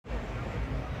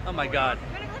Oh my God.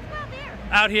 Let's go out there.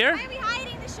 Out here? Why are we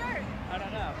hiding the shirt? I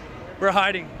don't know. We're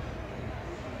hiding.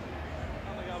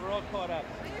 Oh my God, we're all caught up.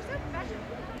 Oh, you're so professional.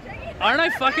 Aren't I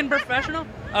fucking professional?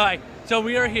 All right, so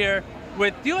we are here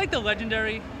with, do you like the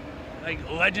legendary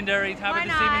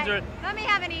Tabitha Stevens? Or, let me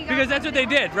have an ego. because that's what they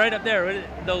did right up there.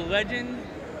 The legend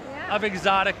of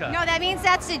Exxxotica. No, that means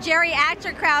that's the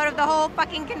geriatric crowd of the whole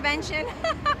fucking convention.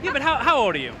 Yeah, but how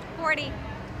old are you? 40.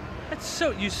 That's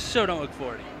so, you so don't look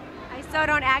 40. I so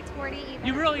don't act 40 either.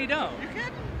 You really don't. You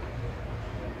kidding?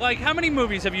 Like, how many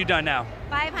movies have you done now?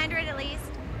 500 at least.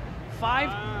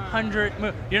 500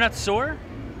 movies. You're not sore?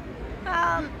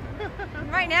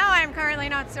 Right now I'm currently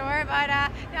not sore, but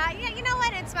yeah, you know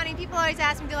what? It's funny. People always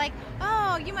ask me, they're like,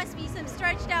 "Oh, you must be some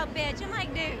stretched out bitch." I'm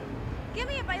like, dude, give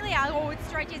me a bite. Yeah, oh, it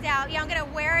stretches out. Yeah, I'm gonna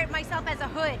wear it myself as a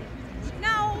hood.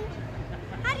 No.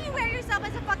 How do you wear yourself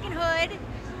as a fucking hood?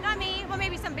 Not me. Well,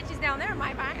 maybe some bitches down there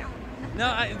might buy them.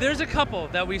 No, there's a couple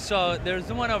that we saw. There's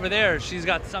the one over there. She's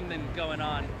got something going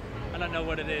on. I don't know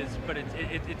what it is, but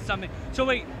it's something. So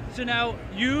wait, so now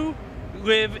you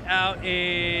live out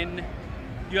in,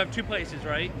 you have two places,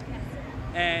 right? Yes.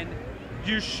 And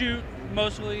you shoot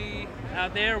mostly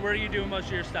out there? Where are you doing most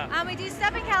of your stuff? We do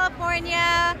stuff in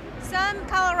California, some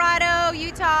Colorado,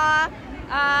 Utah,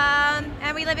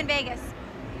 and we live in Vegas.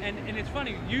 And it's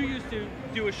funny, you used to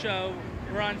do a show,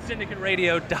 we're on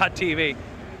syndicateradio.tv.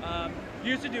 You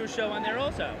used to do a show on there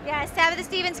also. Yes, Tabitha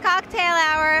Stevens Cocktail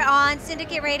Hour on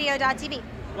syndicateradio.tv.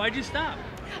 Why'd you stop?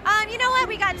 You know what?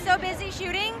 We got so busy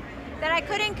shooting that I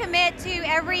couldn't commit to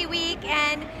every week,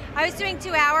 and I was doing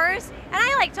 2 hours. And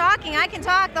I like talking. I can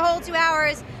talk the whole 2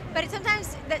 hours, but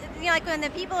sometimes, you know, like when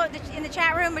the people in the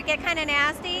chat room would get kind of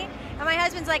nasty, and my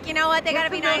husband's like, you know what? They got to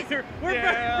be nice. We're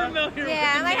familiar.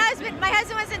 Yeah, my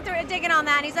husband wasn't digging on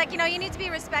that. And he's like, you know, you need to be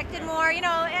respected more. You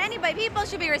know, people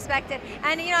should be respected.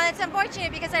 And you know, it's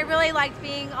unfortunate because I really liked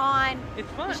being on the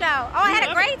show. Oh, I had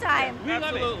a great time. We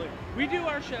love it. We do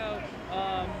our show.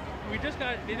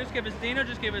 Dino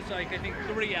just gave us like I think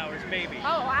 3 hours maybe.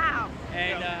 Oh wow.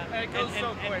 And it goes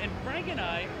so quick. And Frank and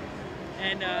I,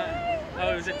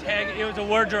 it was a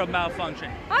wardrobe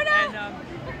malfunction. Oh no.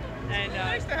 And it's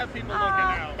nice to have people looking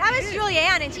out. That was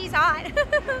Julianne, and she's hot.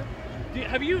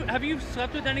 Have you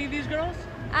slept with any of these girls?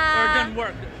 Or done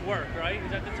work, right?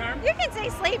 Is that the term? You can say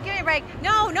sleep, give me a break.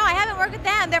 No, I haven't worked with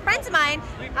them. They're friends of mine.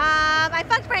 I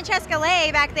fucked Francesca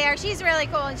Lay back there. She's really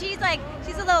cool, and she's a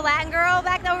little Latin girl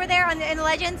back over there in the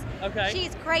Legends. Okay.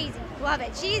 She's crazy. Love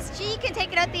it. She can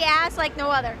take it up the ass like no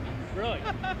other. Really?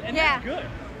 And yeah. That's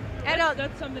good.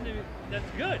 That's something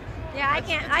that's good. Yeah,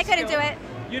 I couldn't do it.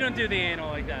 You don't do the anal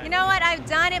like that. You know what? I've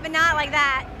done it, but not like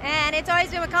that. And it's always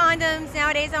been with condoms.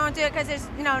 Nowadays, I don't do it because there's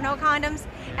no condoms.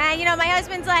 And you know, my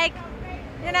husband's like,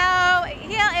 you know,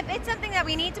 if it's something that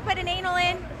we need to put an anal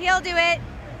in, he'll do it.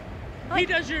 He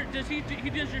does your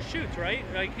shoots, right?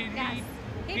 Like yes.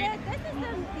 He does.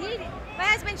 My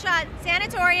husband shot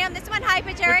Sanatorium. This one, High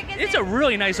Pitch Eric is It's a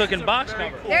really nice looking box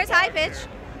cover. Cool. There's High Pitch.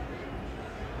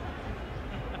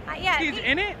 Yeah. He's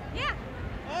in it? Yeah.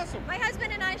 Awesome. My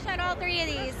husband and I shot all 3 of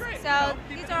these. So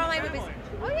these are all my movies.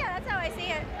 Oh yeah, that's how I see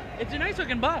it. It's a nice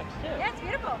looking box, too. Yeah, it's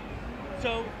beautiful.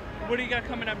 So, what do you got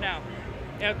coming up now?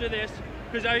 After this?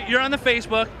 Because you're on the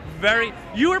Facebook.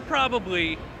 You are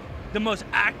probably the most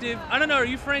active. I don't know, are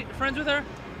you friends with her?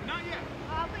 Not yet.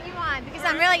 I'll put you on because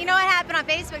I'm really, you know what happened on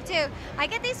Facebook too? I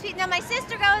get these people, now my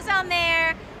sister goes on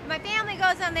there, my family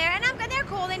goes on there, and they're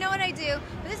cool, they know what I do.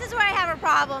 But this is where I have a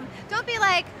problem. Don't be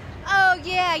like, oh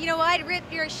yeah, you know what, I'd rip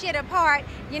your shit apart.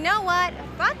 You know what,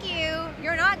 fuck you,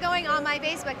 you're not going on my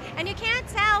Facebook. And you can't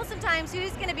tell sometimes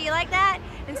who's gonna be like that.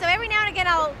 And so every now and again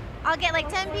I'll get like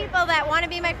 10 people that want to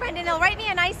be my friend, and they'll write me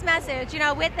a nice message, you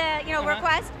know, with the, you know,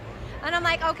 request. And I'm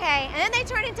like, okay. And then they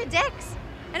turn into dicks.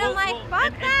 And I'm like,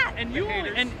 fuck that.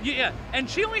 And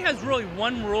she only has really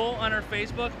one rule on her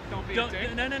Facebook. Don't be a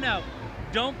dick. No.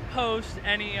 Don't post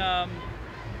any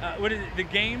what is it? The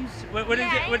games? What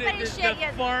is it? What is it?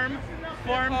 The farm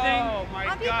thing? Oh my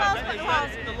God!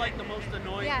 That's like the most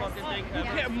annoying fucking thing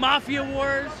ever. Yeah, Mafia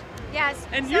Wars. Yes.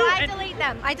 And so I delete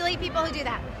them. I delete people who do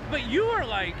that. But you are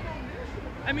like,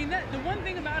 I mean, the one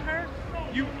thing about her,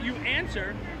 you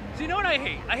answer. So you know what I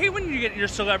hate? I hate when you get your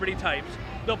celebrity types.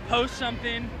 They'll post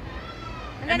something,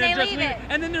 and then they leave it.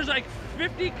 And then there's like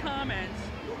 50 comments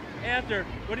after.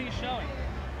 What are you showing?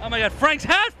 Oh my God, Frank's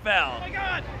hat fell. Oh my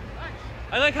God.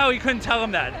 I like how he couldn't tell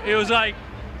him that. It was like,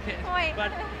 Point.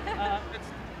 but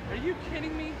are you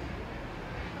kidding me?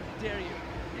 How dare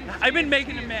you? I've been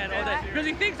making him mad all day because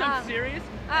he thinks I'm serious,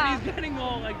 and he's getting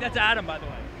all like, that's Adam, by the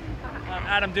way.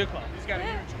 Adam Duclaw. He's got a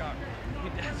huge cock.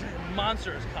 That's a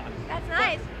monstrous cock. That's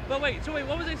nice. But wait,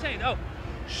 what was I saying? Oh,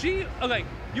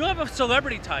 you'll have a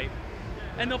celebrity type,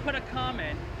 and they'll put a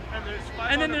comment,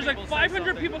 and then there's like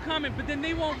 500 people comment, but then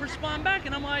they won't respond back,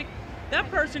 and I'm like, that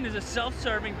person is a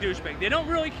self-serving douchebag. They don't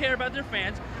really care about their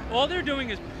fans. All they're doing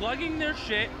is plugging their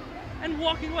shit and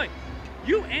walking away.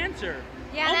 You answer.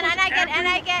 Yeah,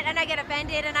 and I get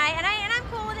offended, and I'm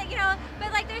cool with it, you know.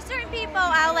 But like, there's certain people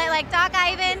I'll let, like Doc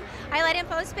Ivan, I let him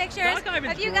post pictures. Doc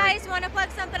Ivan's if you great. guys want to plug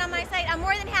something on my site, I'm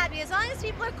more than happy, as long as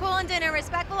people are cool and doing it in a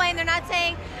respectful way, and they're not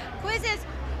saying, quizzes,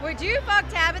 would you fuck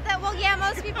Tabitha? Well, yeah,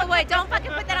 most people would. Don't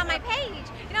fucking put that on my page.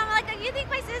 You know, I'm like, you think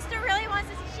my sister really wants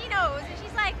to see? She knows, and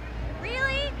she's like,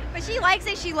 really? But she likes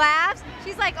it, she laughs.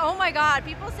 She's like, oh my God,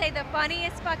 people say the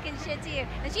funniest fucking shit to you.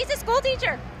 And she's a school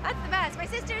teacher. That's the best. My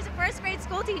sister is a first grade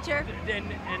school teacher. And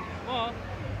well,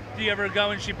 do you ever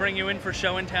go and she bring you in for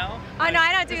show and tell? Oh, no,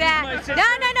 I don't do that.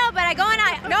 No, but I go and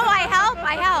I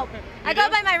help. I go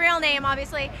by my real name,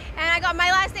 obviously. And I go, my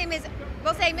last name is,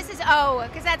 we'll say Mrs. O,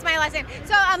 because that's my last name.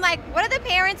 So I'm like, what are the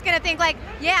parents going to think? Like,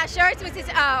 yeah, sure, it's Mrs.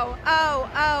 O.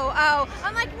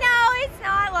 I'm like, no, it's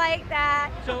not like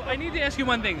that. So I need to ask you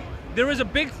one thing. There was a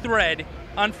big thread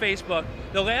on Facebook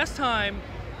the last time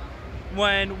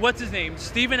when, what's his name,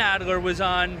 Steven Adler was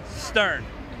on Stern.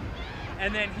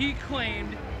 And then he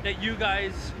claimed that you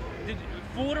guys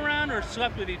fooled around or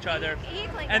slept with each other. He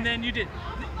claimed and that. then you did.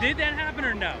 Did that happen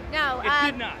or no? No.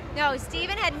 It did not. No,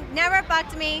 Steven had never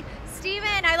fucked me. Steven,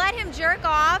 I let him jerk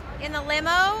off in the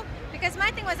limo because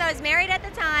my thing was I was married at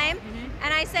the time.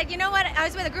 And I said, you know what? I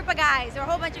was with a group of guys. There were a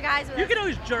whole bunch of guys with You us. can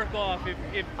always jerk off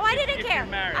if Oh, I didn't care.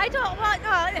 You're married. I don't. Well,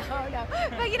 no.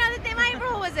 But you know, my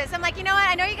rule was this. I'm like, you know what?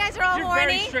 I know you guys are all You're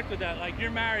horny. very strict with that. Like,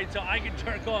 you're married, so I can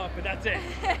jerk off, but that's it.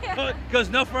 Goes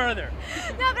no further.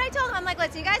 No, but I told him, I'm like,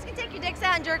 listen, you guys can take your dicks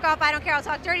out and jerk off. I don't care. I'll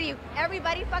talk dirty to you.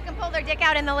 Everybody fucking pulled their dick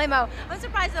out in the limo. I'm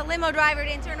surprised the limo driver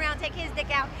didn't turn around and take his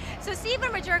dick out. So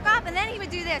Steven would jerk off, and then he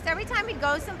would do this. Every time we'd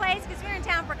go someplace, because we were in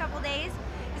town for a couple days,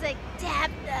 he's like,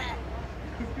 Tabitha.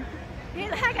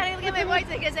 I gotta look at my voice.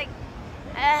 He's like,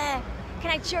 can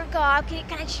I jerk off?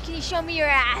 Can you show me your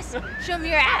ass? Show me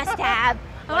your ass, Tab.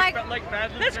 I'm like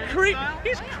that's creepy.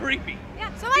 He's creepy.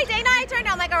 Yeah. So I turned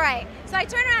down. I'm like, all right. So I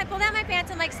turned around, I pulled out my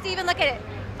pants. I'm like, Steven, look at it.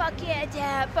 Fuck yeah,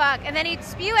 Tab. Fuck. And then he'd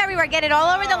spew everywhere, get it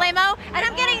all over the limo, and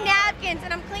I'm getting napkins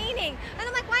and I'm cleaning. And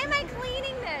I'm like, why am I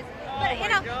cleaning this? But you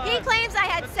know, he claims I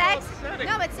had sex.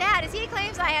 No, what's sad is he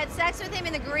claims I had sex with him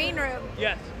in the green room.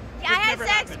 Yes. Yeah, I had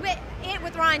sex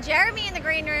with Ron Jeremy in the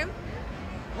green room.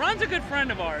 Ron's a good friend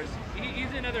of ours.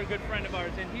 He's another good friend of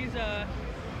ours, and he's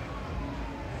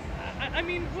I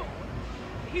mean,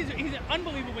 he's an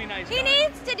unbelievably nice guy. He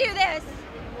needs to do this.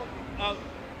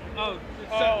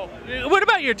 What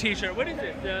about your T-shirt? What is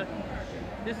it?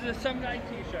 This is a SomeGuy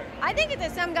T-shirt. I think it's a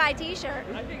SomeGuy T-shirt.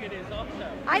 I think it is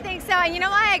also. I think so, and you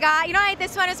know why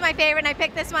this one is my favorite, and I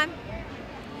picked this one?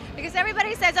 Because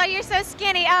everybody says, oh, you're so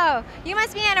skinny. Oh, you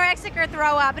must be anorexic or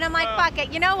throw up. And I'm like, fuck it.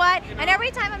 You know what? And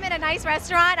every time I'm in a nice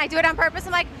restaurant, I do it on purpose.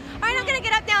 I'm like, all right, I'm going to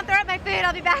get up now and throw up my food.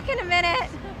 I'll be back in a minute.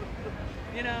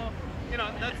 You know,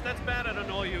 that's bad at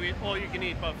an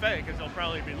all-you-can-eat buffet because they'll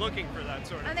probably be looking for that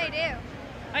sort of thing. And they do.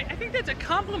 I think that's a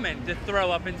compliment to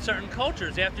throw up in certain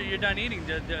cultures after you're done eating.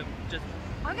 Just.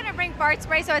 I'm going to bring fart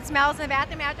spray so it smells in the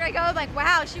bathroom after I go. I'm like,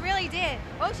 wow, she really did.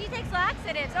 Oh, she takes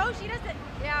laxatives. Oh, she doesn't.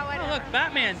 Yeah, whatever. Oh, look,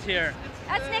 Batman's here.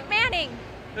 That's Nick Manning.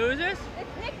 Who is this?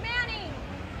 It's Nick Manning.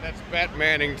 That's Bat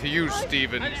Manning to you,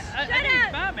 Stevens. I think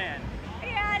it's Batman.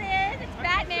 Yeah, it is. It's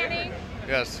Bat Manning.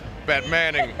 Yes, Bat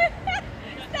Manning.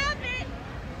 Stop it.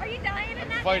 Are you dying in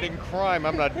that? Fighting crime.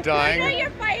 I'm not I know dying. you're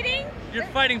fighting. You're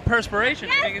fighting perspiration.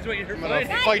 Yes. I think is what you're I'm gonna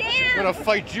fighting. fight. I'm gonna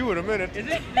fight you in a minute. Is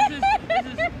it? This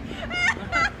is.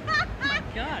 Oh my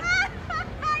God.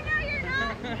 No, you're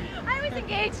not. I was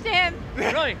engaged to him.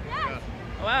 Really? Yes.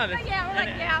 Wow. Yeah, we're like,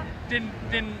 yeah.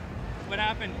 Didn't. What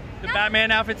happened? The No.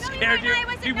 Batman outfit No, we scared weren't. you. I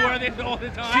wasn't- You no. wore this all the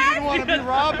time. She didn't want to be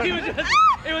Robin. He was just.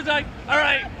 It was like, all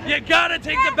right, you gotta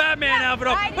take the Batman outfit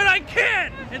off, but I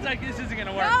can't. It's like this isn't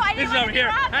gonna work. No, I didn't this is want over to be here.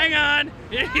 Robin. Hang on.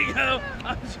 Here you go.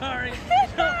 I'm sorry.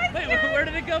 So, wait, where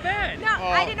did it go bad? No,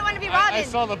 I didn't want to be Robin. I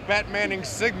saw the Bat Manning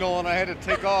signal and I had to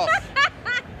take off.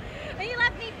 And he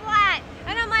left me flat.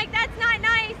 And I'm like, that's not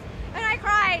nice. And I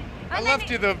cried. I And then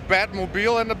left you the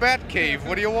Batmobile and the Bat Cave.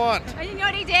 What do you want? And you know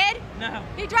what he did? No.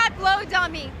 He dropped loads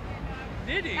on me.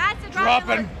 Did he? That's a drop.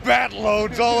 Dropping bat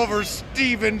loads all over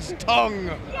Steven's tongue.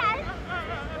 Yes.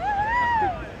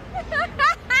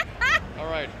 All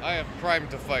right, I have crime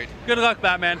to fight. Good luck,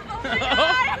 Batman. Oh my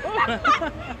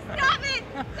God. Stop it.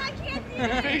 I can't do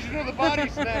it. Invasion of the Body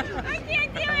Snatchers. I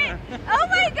can't do it. Oh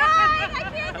my God. I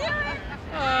can't do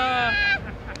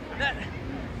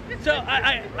it. So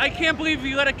I can't believe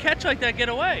you let a catch like that get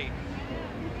away.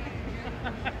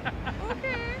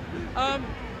 Okay.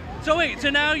 So wait, so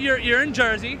now you're in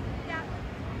Jersey. Yeah.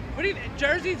 What do you?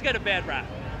 Jersey's got a bad rap.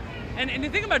 And the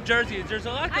thing about Jersey is there's a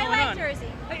lot going on. I like Jersey.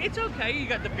 It's okay. You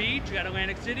got the beach, you got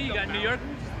Atlantic City, you got New York.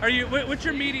 Are you? What's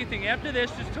your media thing? After this,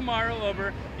 just tomorrow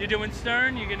over, you're doing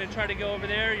Stern. You're gonna try to go over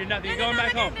there. You're not. You're going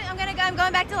back home. I'm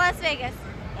going back to Las Vegas.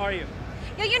 Are you?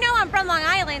 Yeah, you know I'm from Long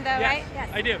Island, though, Yes, right? Yes.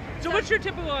 I do. So what's your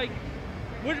typical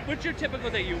what's your typical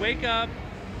day? You wake up.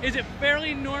 Is it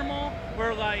fairly normal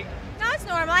or like? No, it's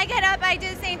normal. I get up. I do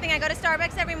the same thing. I go to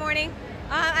Starbucks every morning.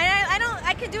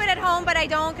 I can do it at home, but I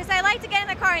don't because I like to get in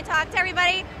the car and talk to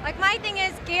everybody. Like my thing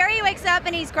is, Gary wakes up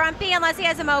and he's grumpy unless he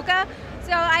has a mocha.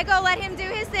 So I go let him do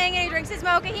his thing and he drinks his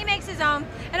mocha. He makes his own,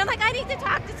 and I'm like, I need to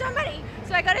talk to somebody.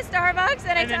 So I go to Starbucks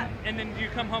and then you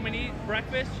come home and eat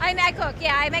breakfast. I cook.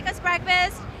 Yeah, I make us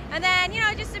breakfast, and then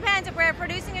it just depends if we're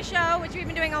producing a show, which we've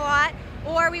been doing a lot,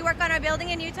 or we work on our building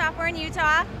in Utah. If we're in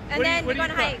Utah, and then we go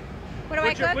on a hike. What do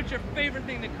I cook? What's your favorite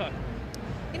thing to cook?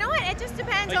 You know what? It just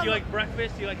depends. Like you like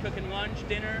breakfast? You like cooking lunch,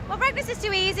 dinner? Well, breakfast is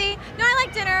too easy. No, I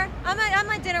like dinner. I'm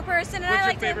a dinner person, and What's I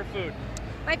like your favorite food?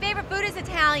 My favorite food is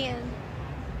Italian.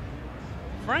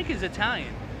 Frank is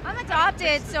Italian. I'm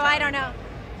adopted, so I don't know.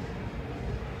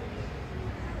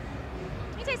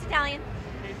 You taste Italian.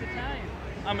 He's Italian.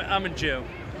 I'm a Jew.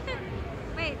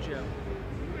 Wait. Jew.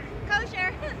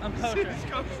 Kosher. I'm kosher.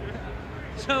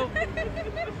 So,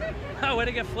 oh, way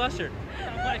to get flustered.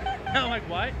 I'm like,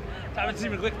 what? I haven't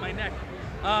even licked my neck.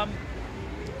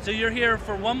 So you're here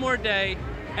for one more day,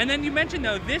 and then you mentioned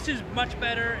though this is much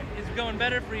better. Is going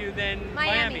better for you than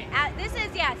Miami. This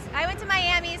is yes. I went to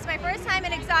Miami. It's my first time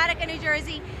in Exxxotica, New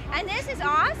Jersey, and this is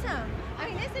awesome. I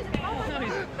mean, this is. Oh my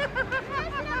God.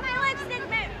 That's not my lipstick,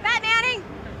 Bat Manning.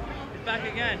 It's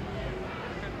back again.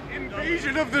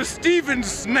 Invasion of the Stevens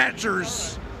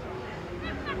Snatchers.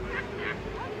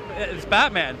 It's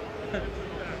Batman.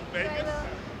 Vegas.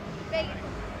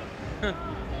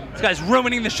 This guy's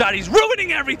ruining the shot. He's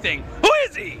ruining everything. Who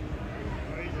is he?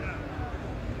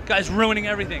 Guy's ruining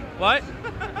everything. What?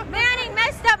 Manning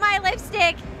messed up my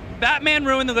lipstick. Batman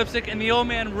ruined the lipstick, and the old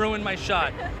man ruined my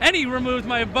shot. And he removed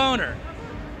my boner.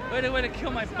 Way to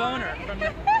kill my boner from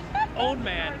the old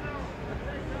man.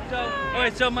 So,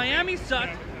 alright, so Miami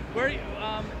sucked. Where,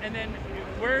 and then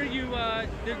where are you?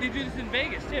 They do this in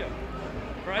Vegas too,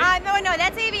 right? No,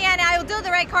 that's AVN. I will do the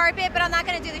red carpet, but I'm not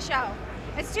going to do the show.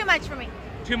 It's too much for me.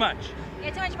 Too much. Yeah,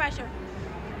 too much pressure.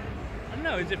 I don't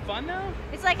know. Is it fun though?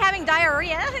 It's like having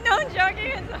diarrhea. No, I'm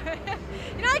joking.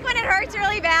 You know, like when it hurts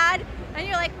really bad, and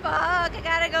you're like, "Fuck, I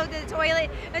gotta go to the toilet."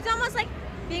 It's almost like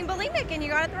being bulimic, and you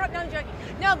gotta throw up. No, I'm joking.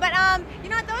 No, but you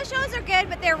know what? Those shows are good,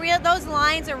 but they're real. Those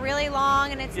lines are really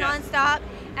long, and it's nonstop.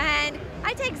 And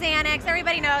I take Xanax.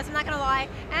 Everybody knows. I'm not gonna lie.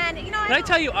 And you know, Did I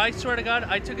tell you? I swear to God,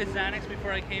 I took a Xanax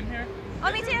before I came here.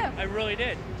 Oh, me too. I really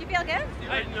did. Do you feel good?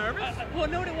 Are you nervous? Well,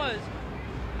 know what it was?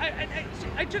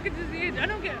 I took it to the end. I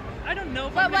don't know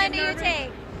if What I'm one gonna do get you nervous.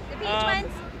 take? The peach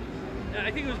ones? I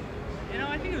think it was,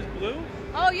 I think it was blue.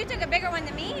 Oh, you took a bigger one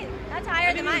than me. That's higher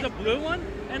I than think mine. it was a blue one,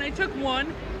 and I took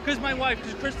one because my wife,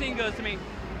 because Christine goes to me,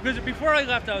 because before I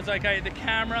left, I was like, I had the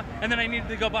camera, and then I needed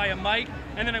to go buy a mic,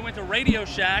 and then I went to Radio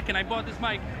Shack, and I bought this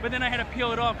mic, but then I had to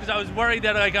peel it off because I was worried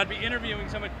that like I'd be interviewing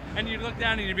someone, and you'd look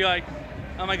down and you'd be like,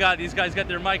 oh my God, these guys got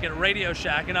their mic at Radio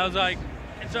Shack, and I was like,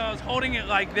 and so I was holding it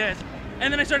like this,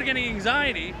 and then I started getting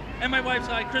anxiety, and my wife's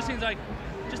like, Christine's like,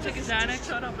 just take a Xanax. Just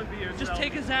shut up and be yourself. Just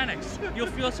take a Xanax. You'll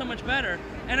feel so much better.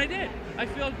 And I did. I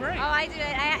feel great. Oh, I do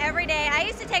it every day. I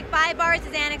used to take 5 bars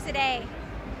of Xanax a day.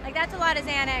 Like, that's a lot of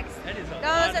Xanax. That is a lot.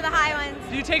 Those are the high ones.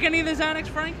 Do you take any of the Xanax,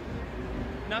 Frank?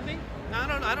 Nothing? No,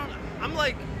 I don't. I'm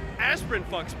like, aspirin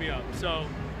fucks me up, so.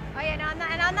 Oh, yeah, no,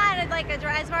 I'm not like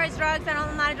as far as drugs,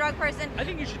 I'm not a drug person. I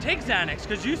think you should take Xanax,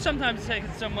 because you sometimes take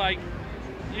some, like,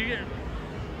 you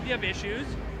have issues.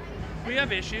 We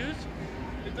have issues.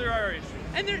 There are issues.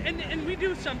 And we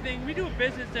do something, we do a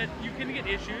business that you can get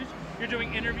issues. You're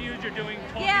doing interviews, you're doing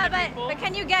talking to people. But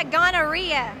can you get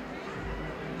gonorrhea?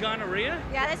 Gonorrhea?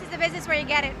 Yeah, this is the business where you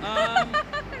get it.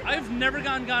 I've never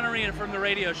gotten gonorrhea from the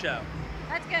radio show.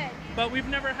 That's good. But we've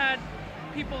never had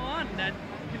people on that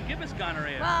can give us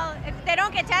gonorrhea. Well, if they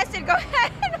don't get tested, go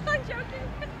ahead. No, I'm joking.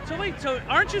 So wait, so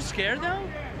aren't you scared though?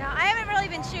 No, I haven't really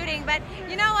been shooting, but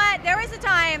you know what? There was a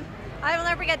time, I will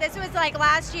never forget, this was like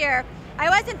last year, I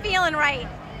wasn't feeling right.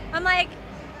 I'm like,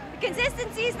 the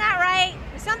consistency's not right,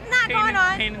 there's something not going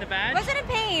on. Pain in the badge? It wasn't in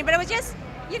pain, but it was just,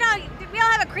 you know, we all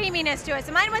have a creaminess to it,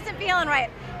 so mine wasn't feeling right.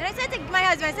 And I said to my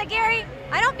husband, I said, Gary,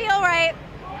 I don't feel right.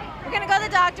 We're gonna go to the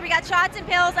doctor, we got shots and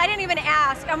pills. I didn't even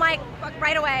ask, I'm like, fuck,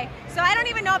 right away. So I don't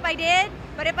even know if I did,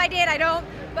 but if I did, I don't.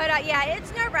 But yeah,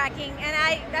 it's nerve-wracking,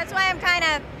 and that's why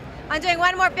I'm doing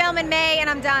one more film in May, and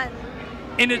I'm done.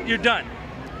 And you're done?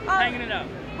 Oh, Hanging it up?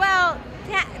 Well,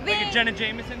 Like a Jenna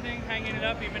Jameson thing, hanging it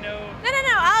up, even though. No.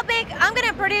 I'm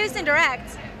gonna produce and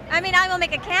direct. I mean, I will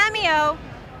make a cameo,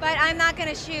 but I'm not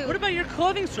gonna shoot. What about your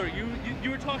clothing store? You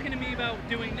were talking to me about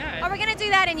doing that. Oh, we're gonna do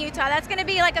that in Utah. That's gonna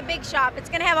be like a big shop. It's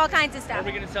gonna have all kinds of Are stuff.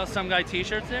 we gonna sell Some Guy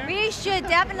T-shirts there? We should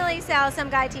definitely sell Some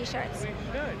Guy T-shirts. We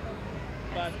should.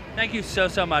 But thank you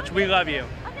so much. We love you.